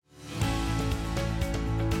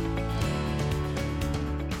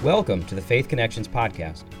Welcome to the Faith Connections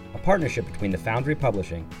podcast, a partnership between the Foundry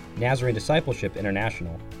Publishing, Nazarene Discipleship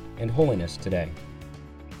International, and Holiness Today.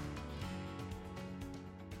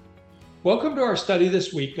 Welcome to our study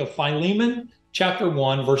this week of Philemon, chapter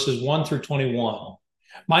 1, verses 1 through 21.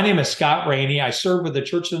 My name is Scott Rainey. I serve with the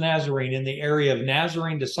Church of the Nazarene in the area of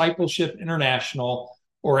Nazarene Discipleship International,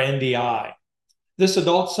 or NDI. This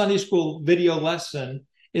adult Sunday school video lesson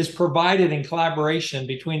is provided in collaboration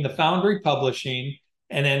between the Foundry Publishing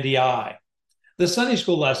and NDI. The Sunday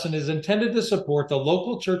school lesson is intended to support the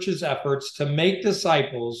local church's efforts to make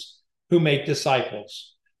disciples who make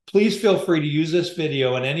disciples. Please feel free to use this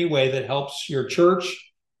video in any way that helps your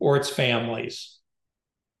church or its families.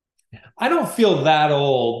 I don't feel that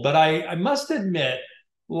old, but I must admit,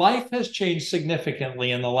 life has changed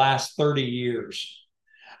significantly in the last 30 years.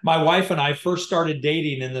 My wife and I first started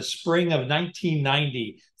dating in the spring of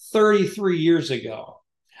 1990, 33 years ago.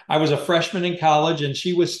 I was a freshman in college and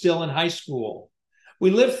she was still in high school. We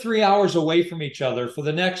lived 3 hours away from each other for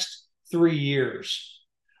the next 3 years.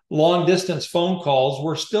 Long distance phone calls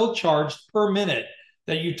were still charged per minute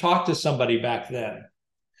that you talked to somebody back then.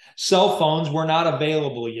 Cell phones were not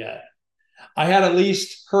available yet. I had at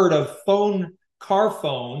least heard of car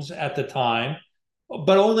phones at the time,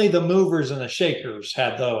 but only the movers and the shakers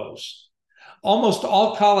had those. Almost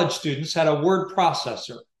all college students had a word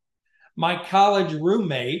processor. My college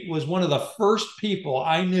roommate was one of the first people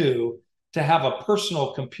I knew to have a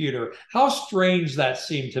personal computer. How strange that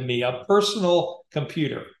seemed to me, a personal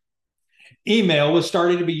computer. Email was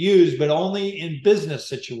starting to be used, but only in business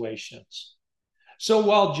situations. So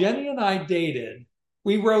while Jenny and I dated,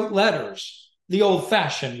 we wrote letters the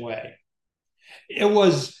old-fashioned way. It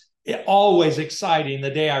was always exciting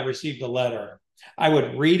the day I received a letter. I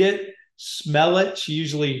would read it, smell it. She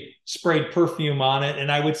usually sprayed perfume on it,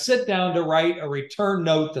 and I would sit down to write a return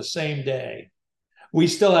note the same day. We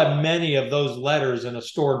still have many of those letters in a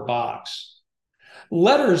stored box.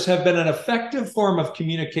 Letters have been an effective form of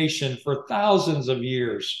communication for thousands of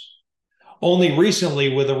years. Only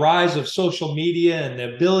recently, with the rise of social media and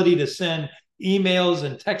the ability to send emails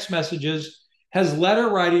and text messages, has letter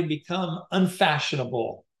writing become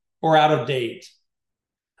unfashionable or out of date.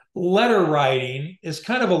 Letter writing is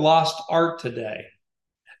kind of a lost art today.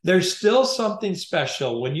 There's still something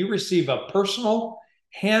special when you receive a personal,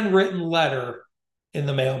 handwritten letter in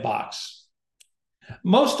the mailbox.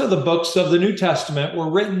 Most of the books of the New Testament were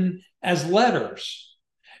written as letters,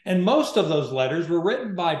 and most of those letters were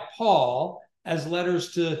written by Paul as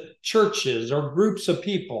letters to churches or groups of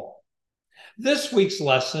people. This week's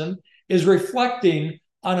lesson is reflecting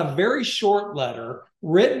on a very short letter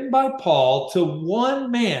written by Paul to one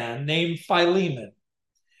man named Philemon.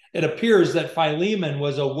 It appears that Philemon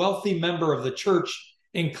was a wealthy member of the church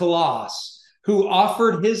in Colossus who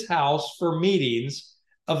offered his house for meetings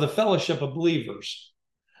of the fellowship of believers.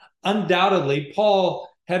 Undoubtedly, Paul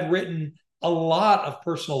had written a lot of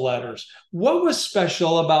personal letters. What was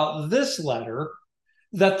special about this letter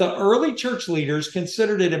that the early church leaders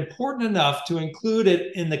considered it important enough to include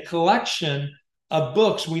it in the collection of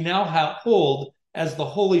books we now hold as the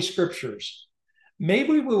Holy Scriptures?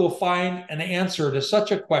 Maybe we will find an answer to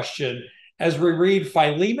such a question as we read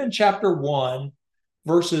Philemon chapter 1,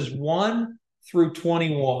 verses 1 through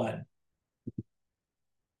 21.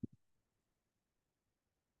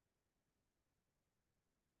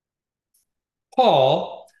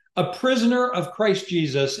 Paul, a prisoner of Christ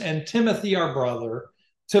Jesus, and Timothy, our brother,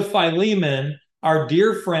 to Philemon, our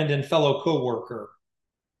dear friend and fellow co-worker,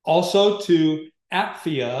 also to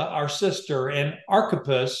Apphia, our sister, and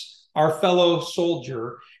Archippus, our fellow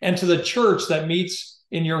soldier, and to the church that meets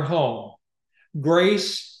in your home.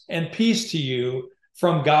 Grace and peace to you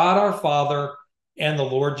from God our Father and the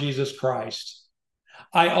Lord Jesus Christ.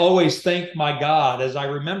 I always thank my God as I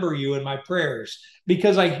remember you in my prayers,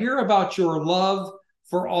 because I hear about your love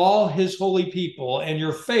for all his holy people and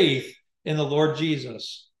your faith in the Lord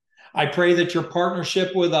Jesus. I pray that your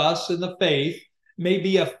partnership with us in the faith may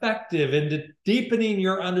be effective in deepening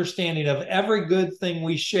your understanding of every good thing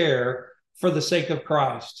we share for the sake of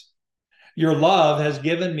Christ. Your love has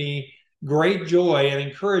given me great joy and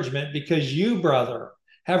encouragement because you, brother,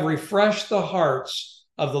 have refreshed the hearts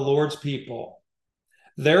of the Lord's people.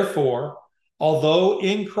 Therefore, although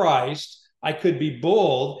in Christ I could be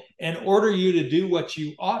bold and order you to do what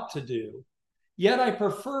you ought to do, yet I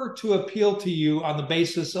prefer to appeal to you on the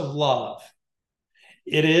basis of love.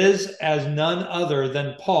 It is as none other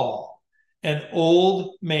than Paul, an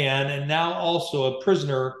old man and now also a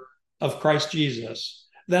prisoner of Christ Jesus,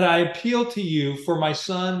 that I appeal to you for my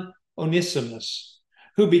son Onesimus,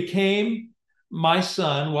 who became my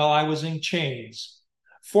son while I was in chains.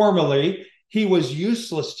 Formerly, he was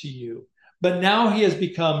useless to you, but now he has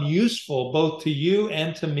become useful both to you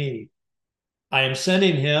and to me. I am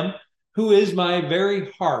sending him, who is my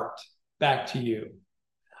very heart, back to you.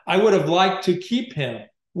 I would have liked to keep him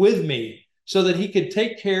with me so that he could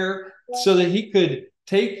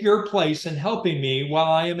take your place in helping me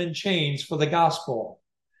while I am in chains for the gospel.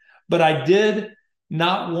 But I did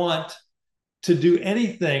not want to do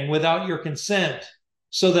anything without your consent,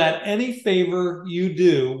 so that any favor you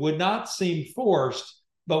do would not seem forced,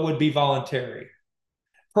 but would be voluntary.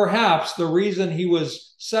 Perhaps the reason he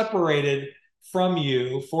was separated from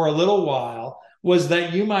you for a little while was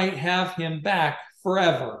that you might have him back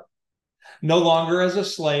forever, no longer as a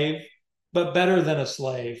slave, but better than a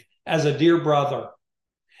slave, as a dear brother.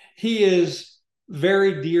 He is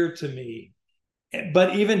very dear to me,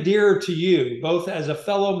 but even dearer to you, both as a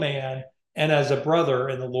fellow man and as a brother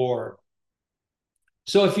in the Lord.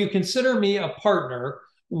 So if you consider me a partner,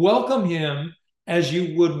 welcome him as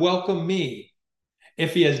you would welcome me.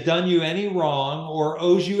 If he has done you any wrong or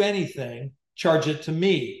owes you anything, charge it to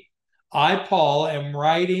me. I, Paul, am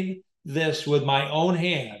writing this with my own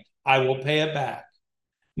hand. I will pay it back.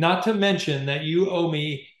 Not to mention that you owe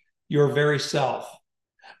me your very self.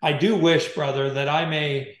 I do wish, brother, that I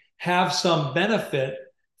may have some benefit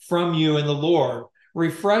from you in the Lord.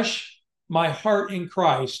 Refresh my heart in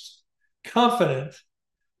Christ. Confident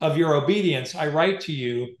of your obedience, I write to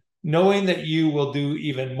you, knowing that you will do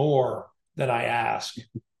even more than I ask.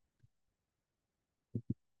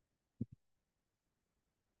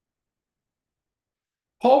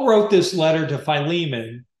 Paul wrote this letter to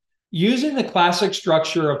Philemon using the classic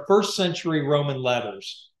structure of first century Roman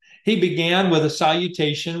letters. He began with a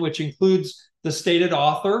salutation, which includes the stated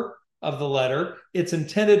author of the letter, its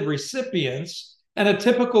intended recipients, and a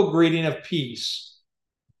typical greeting of peace.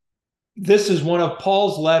 This is one of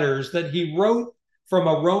Paul's letters that he wrote from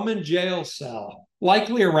a Roman jail cell,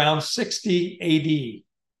 likely around 60 AD.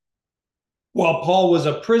 While Paul was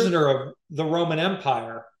a prisoner of the Roman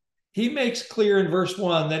Empire, he makes clear in verse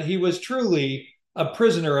 1 that he was truly a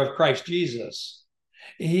prisoner of Christ Jesus.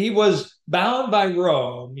 He was bound by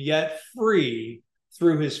Rome, yet free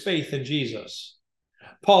through his faith in Jesus.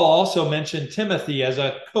 Paul also mentioned Timothy as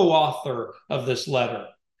a co-author of this letter.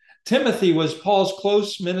 Timothy was Paul's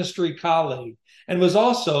close ministry colleague and was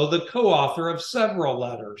also the co-author of several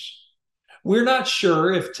letters. We're not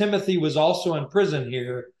sure if Timothy was also in prison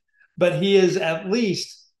here, but he is at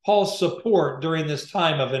least Paul's support during this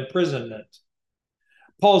time of imprisonment.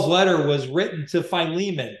 Paul's letter was written to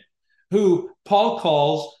Philemon, who Paul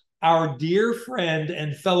calls our dear friend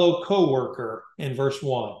and fellow co-worker in verse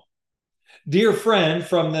 1. Dear friend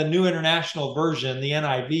from the New International Version, the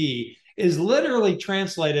NIV, is literally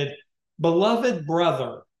translated beloved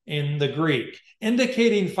brother in the Greek,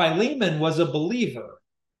 indicating Philemon was a believer.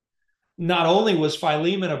 Not only was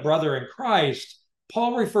Philemon a brother in Christ,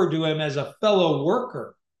 Paul referred to him as a fellow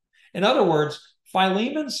worker. In other words,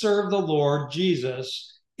 Philemon served the Lord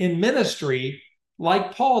Jesus in ministry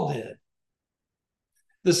like Paul did.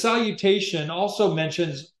 The salutation also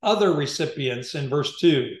mentions other recipients in verse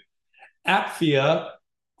 2, Apphia,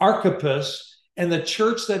 Archippus, and the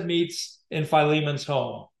church that meets in Philemon's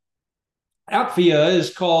home. Apphia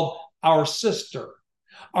is called our sister.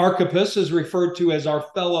 Archippus is referred to as our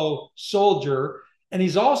fellow soldier, and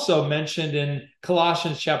he's also mentioned in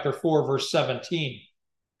Colossians chapter 4, verse 17.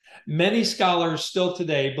 Many scholars still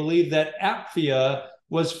today believe that Apphia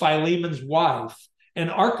was Philemon's wife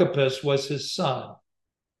and Archippus was his son.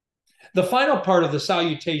 The final part of the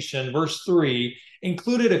salutation, verse 3,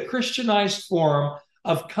 included a Christianized form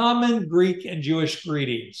of common Greek and Jewish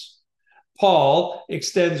greetings. Paul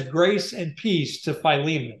extends grace and peace to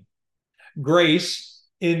Philemon. Grace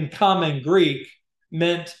in common Greek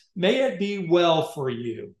meant, may it be well for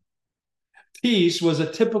you. Peace was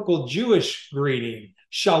a typical Jewish greeting,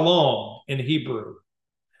 shalom in Hebrew.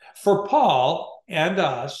 For Paul and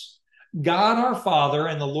us, God our Father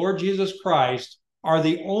and the Lord Jesus Christ are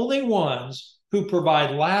the only ones who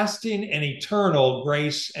provide lasting and eternal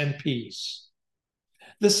grace and peace.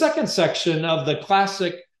 The second section of the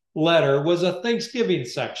classic letter was a Thanksgiving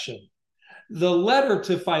section. The letter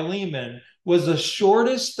to Philemon was the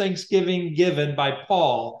shortest thanksgiving given by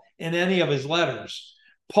Paul in any of his letters.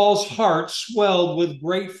 Paul's heart swelled with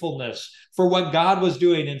gratefulness for what God was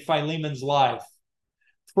doing in Philemon's life.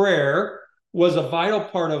 Prayer was a vital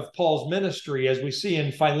part of Paul's ministry, as we see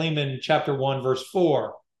in Philemon chapter 1, verse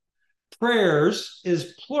 4. Prayers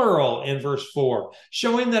is plural in verse 4,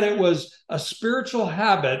 showing that it was a spiritual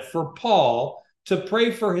habit for Paul to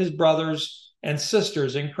pray for his brothers and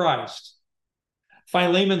sisters in Christ.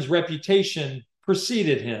 Philemon's reputation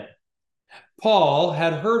preceded him. Paul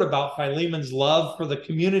had heard about Philemon's love for the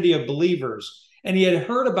community of believers, and he had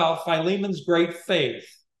heard about Philemon's great faith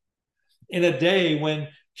in a day when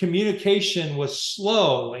communication was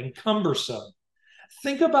slow and cumbersome.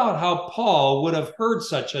 Think about how Paul would have heard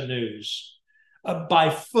such a news by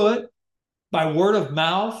foot, by word of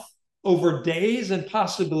mouth, over days and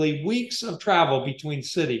possibly weeks of travel between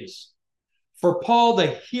cities. For Paul to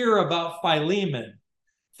hear about Philemon,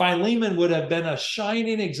 Philemon would have been a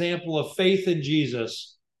shining example of faith in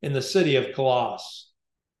Jesus in the city of Colossus.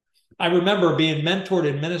 I remember being mentored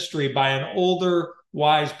in ministry by an older,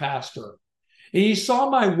 wise pastor. He saw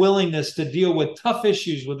my willingness to deal with tough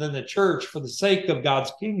issues within the church for the sake of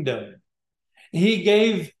God's kingdom. He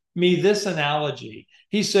gave me this analogy.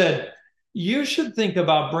 He said, you should think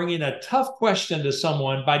about bringing a tough question to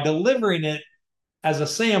someone by delivering it as a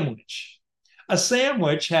sandwich. A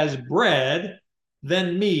sandwich has bread,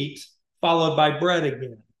 then meat, followed by bread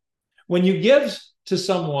again. When you come to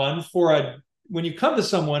someone for a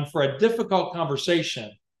difficult conversation,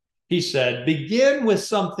 he said, begin with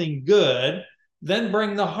something good, then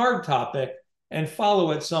bring the hard topic and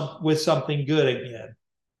follow it with something good again.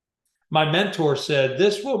 My mentor said,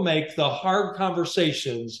 this will make the hard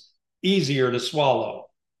conversations easier to swallow.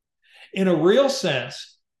 In a real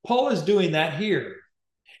sense, Paul is doing that here.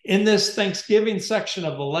 In this Thanksgiving section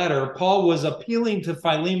of the letter, Paul was appealing to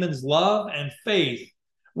Philemon's love and faith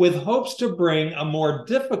with hopes to bring a more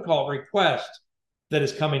difficult request that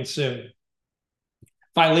is coming soon.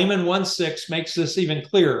 Philemon 1:6 makes this even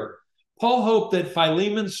clearer. Paul hoped that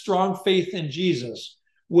Philemon's strong faith in Jesus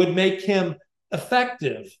would make him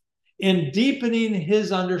effective in deepening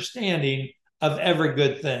his understanding of every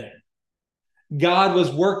good thing. God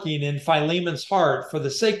was working in Philemon's heart for the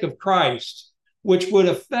sake of Christ, which would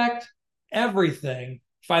affect everything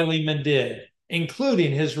Philemon did,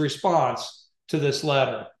 including his response to this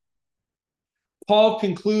letter. Paul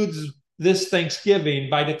concludes this Thanksgiving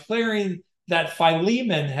by declaring that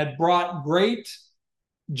Philemon had brought great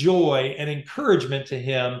joy and encouragement to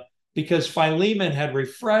him because Philemon had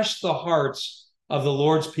refreshed the hearts of the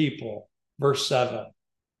Lord's people. Verse 7.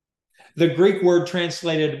 The Greek word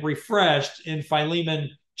translated refreshed in Philemon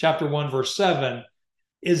chapter 1, verse 7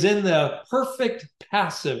 is in the perfect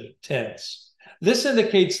passive tense. This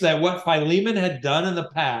indicates that what Philemon had done in the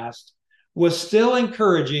past was still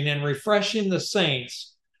encouraging and refreshing the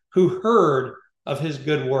saints who heard of his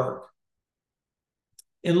good work.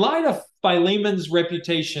 In light of Philemon's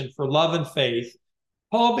reputation for love and faith,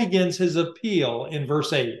 Paul begins his appeal in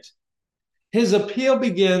verse 8. His appeal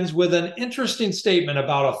begins with an interesting statement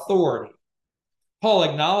about authority. Paul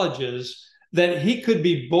acknowledges that he could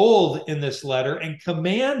be bold in this letter and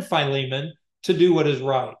command Philemon to do what is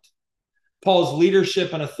right. Paul's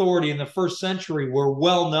leadership and authority in the first century were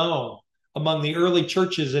well known among the early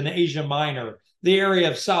churches in Asia Minor, the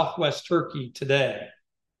area of southwest Turkey today.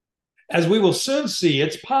 As we will soon see,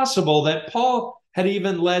 it's possible that Paul had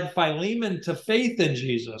even led Philemon to faith in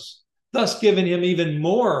Jesus, thus giving him even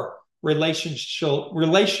more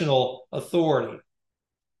relational authority.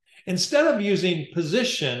 Instead of using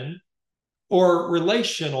position or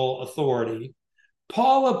relational authority,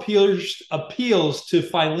 Paul appeals to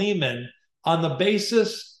Philemon on the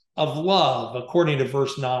basis of love, according to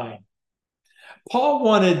verse 9. Paul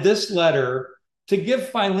wanted this letter to give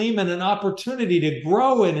Philemon an opportunity to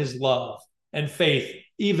grow in his love and faith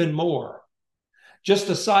even more. Just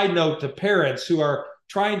a side note to parents who are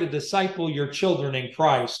trying to disciple your children in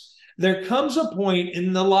Christ, there comes a point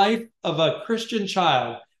in the life of a Christian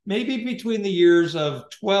child, maybe between the years of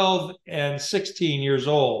 12 and 16 years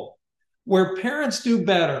old, where parents do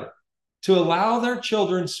better to allow their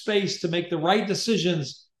children space to make the right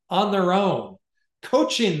decisions on their own,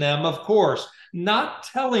 coaching them, of course, not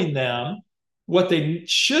telling them what they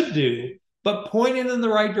should do, but pointing in the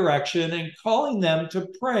right direction and calling them to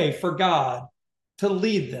pray for God to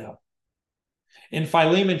lead them. In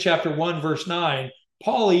Philemon chapter 1, verse 9,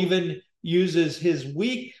 Paul even uses his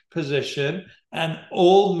weak position, an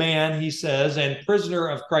old man, he says, and prisoner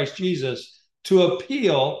of Christ Jesus, to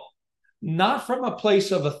appeal not from a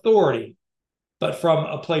place of authority, but from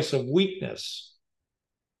a place of weakness.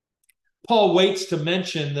 Paul waits to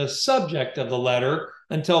mention the subject of the letter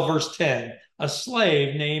until verse 10, a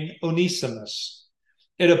slave named Onesimus.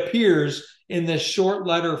 It appears in this short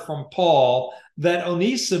letter from Paul that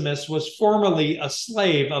Onesimus was formerly a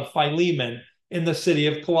slave of Philemon in the city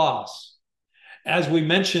of Colossus. As we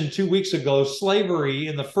mentioned 2 weeks ago, slavery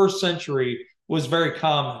in the first century was very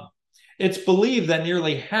common. It's believed that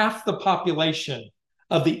nearly half the population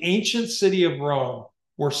of the ancient city of Rome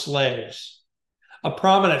were slaves. A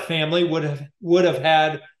prominent family would have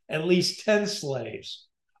had at least 10 slaves.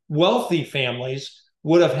 Wealthy families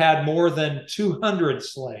would have had more than 200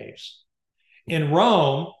 slaves. In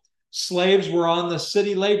Rome, slaves were on the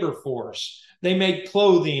city labor force. They made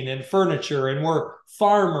clothing and furniture and were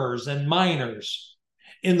farmers and miners.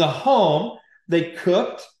 In the home, they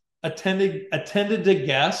cooked, attended to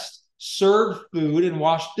guests, served food, and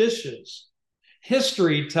washed dishes.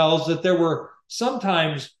 History tells that there were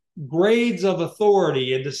sometimes grades of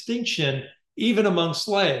authority and distinction even among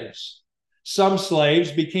slaves. Some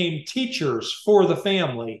slaves became teachers for the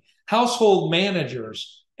family, household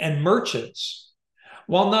managers, and merchants.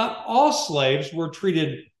 While not all slaves were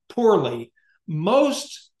treated poorly,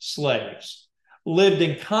 most slaves lived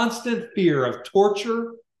in constant fear of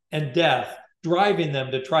torture and death, driving them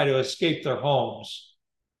to try to escape their homes.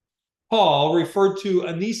 Paul referred to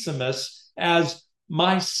Onesimus as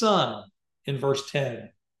my son in verse 10.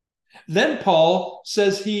 Then Paul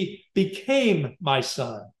says he became my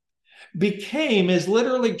son. Became is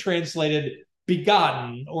literally translated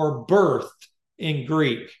begotten or birthed in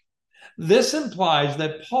Greek. This implies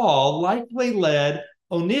that Paul likely led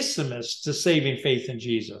Onesimus to saving faith in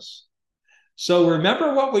Jesus. So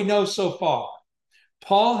remember what we know so far.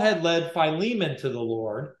 Paul had led Philemon to the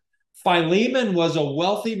Lord. Philemon was a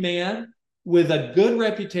wealthy man with a good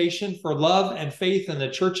reputation for love and faith in the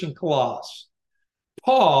church in Colossus.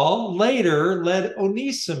 Paul later led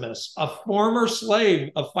Onesimus, a former slave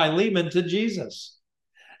of Philemon, to Jesus.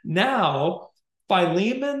 Now,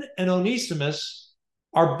 Philemon and Onesimus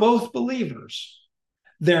are both believers.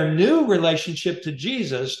 Their new relationship to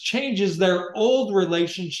Jesus changes their old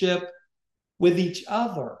relationship with each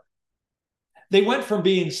other. They went from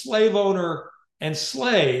being slave owner and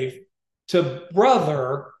slave to brothers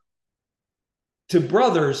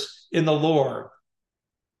in the Lord.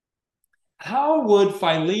 How would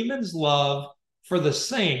Philemon's love for the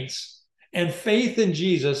saints and faith in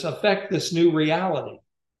Jesus affect this new reality?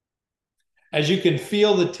 As you can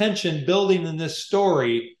feel the tension building in this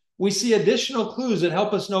story, we see additional clues that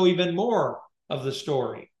help us know even more of the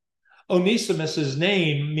story. Onesimus'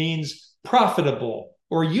 name means profitable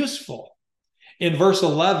or useful. In verse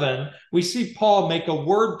 11, we see Paul make a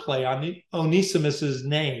wordplay on Onesimus'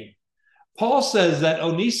 name. Paul says that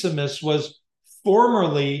Onesimus was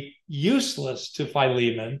formerly useless to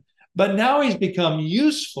Philemon, but now he's become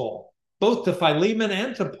useful both to Philemon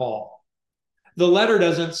and to Paul. The letter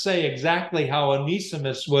doesn't say exactly how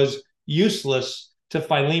Onesimus was useless to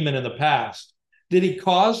Philemon in the past. Did he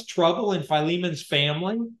cause trouble in Philemon's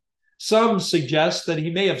family? Some suggest that he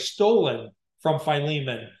may have stolen from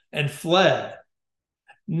Philemon and fled.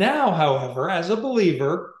 Now, however, as a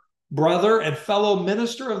believer, brother, and fellow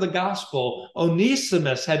minister of the gospel,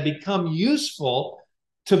 Onesimus had become useful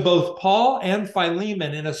to both Paul and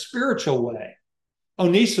Philemon in a spiritual way.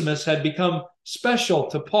 Onesimus had become special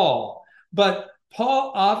to Paul, but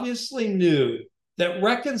Paul obviously knew that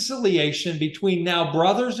reconciliation between now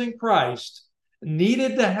brothers in Christ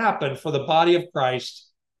needed to happen for the body of Christ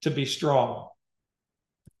to be strong.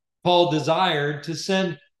 Paul desired to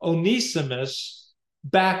send Onesimus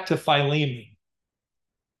back to Philemon.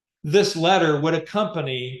 This letter would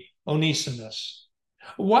accompany Onesimus.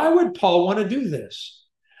 Why would Paul want to do this?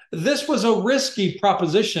 This was a risky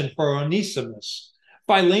proposition for Onesimus.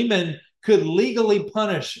 Philemon could legally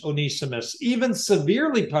punish Onesimus, even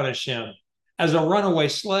severely punish him as a runaway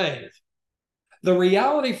slave. The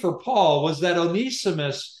reality for Paul was that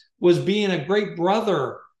Onesimus was being a great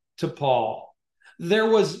brother to Paul. There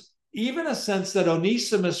was even a sense that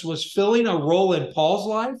Onesimus was filling a role in Paul's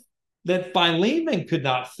life that Philemon could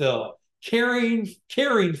not fill, caring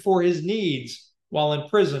for his needs while in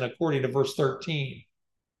prison, according to verse 13.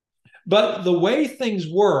 But the way things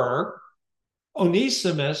were,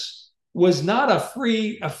 Onesimus was not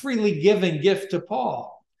a freely given gift to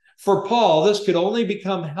Paul. For Paul, this could only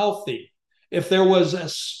become healthy if there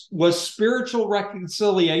was spiritual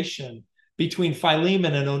reconciliation between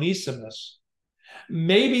Philemon and Onesimus.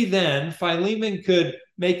 Maybe then Philemon could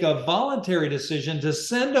make a voluntary decision to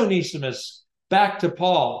send Onesimus back to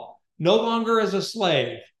Paul, no longer as a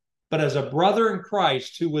slave, but as a brother in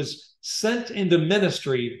Christ who was sent into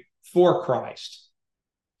ministry for Christ.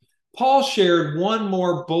 Paul shared one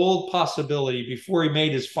more bold possibility before he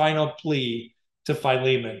made his final plea to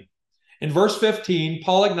Philemon. In verse 15,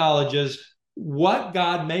 Paul acknowledges what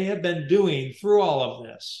God may have been doing through all of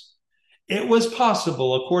this. It was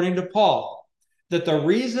possible, according to Paul, that the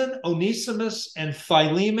reason Onesimus and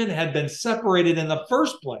Philemon had been separated in the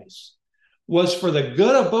first place was for the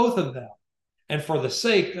good of both of them and for the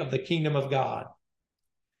sake of the kingdom of God.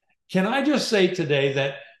 Can I just say today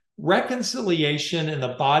that reconciliation in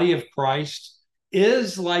the body of Christ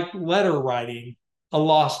is like letter writing, a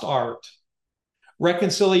lost art.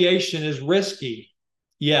 Reconciliation is risky.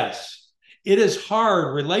 Yes. It is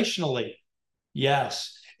hard relationally.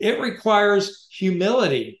 Yes. It requires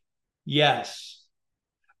humility. Yes.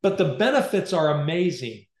 But the benefits are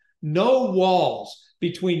amazing. No walls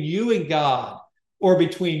between you and God or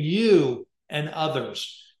between you and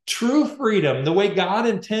others. True freedom, the way God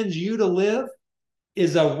intends you to live,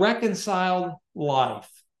 is a reconciled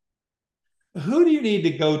life. Who do you need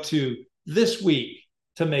to go to this week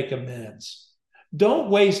to make amends? Don't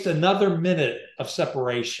waste another minute of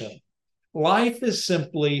separation. Life is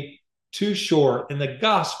simply too short, and the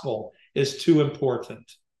gospel is too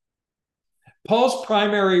important. Paul's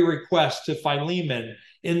primary request to Philemon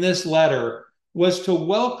in this letter was to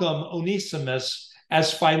welcome Onesimus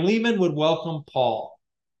as Philemon would welcome Paul.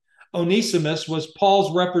 Onesimus was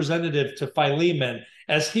Paul's representative to Philemon,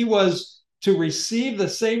 as he was to receive the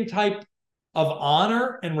same type of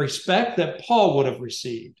honor and respect that Paul would have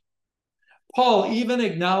received. Paul even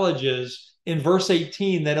acknowledges in verse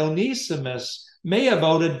 18 that Onesimus may have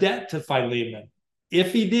owed a debt to Philemon.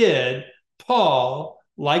 If he did, Paul,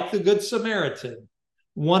 like the Good Samaritan,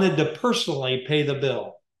 wanted to personally pay the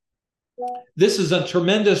bill. This is a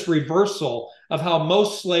tremendous reversal of how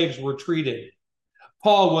most slaves were treated.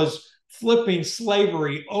 Paul was flipping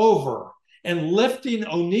slavery over and lifting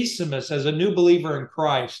Onesimus as a new believer in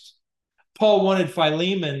Christ. Paul wanted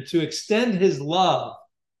Philemon to extend his love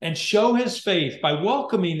and show his faith by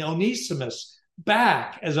welcoming Onesimus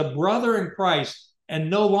back as a brother in Christ and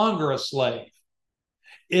no longer a slave.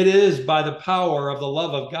 It is by the power of the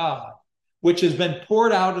love of God, which has been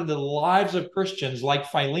poured out into the lives of Christians like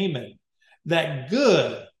Philemon, that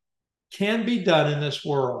good can be done in this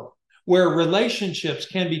world, where relationships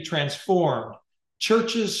can be transformed,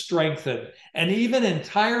 churches strengthened, and even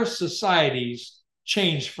entire societies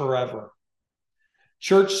changed forever.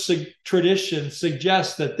 Church tradition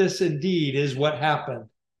suggests that this indeed is what happened.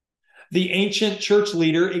 The ancient church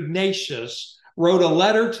leader Ignatius wrote a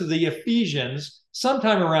letter to the Ephesians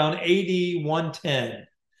sometime around AD 110,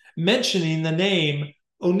 mentioning the name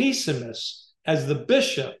Onesimus as the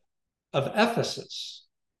bishop of Ephesus.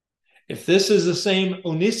 If this is the same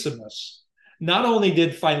Onesimus, not only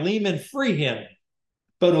did Philemon free him,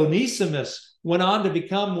 but Onesimus went on to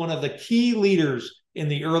become one of the key leaders in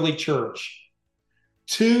the early church.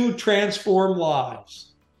 Two transformed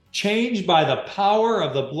lives, changed by the power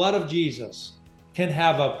of the blood of Jesus, can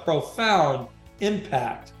have a profound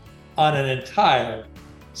impact on an entire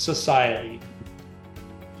society.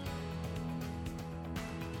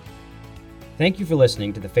 Thank you for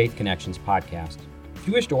listening to the Faith Connections podcast. If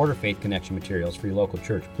you wish to order Faith Connection materials for your local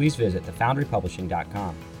church, please visit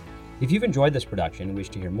thefoundrypublishing.com. If you've enjoyed this production and wish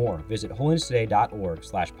to hear more, visit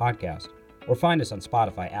holinesstoday.org/podcast or find us on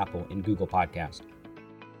Spotify, Apple, and Google Podcast.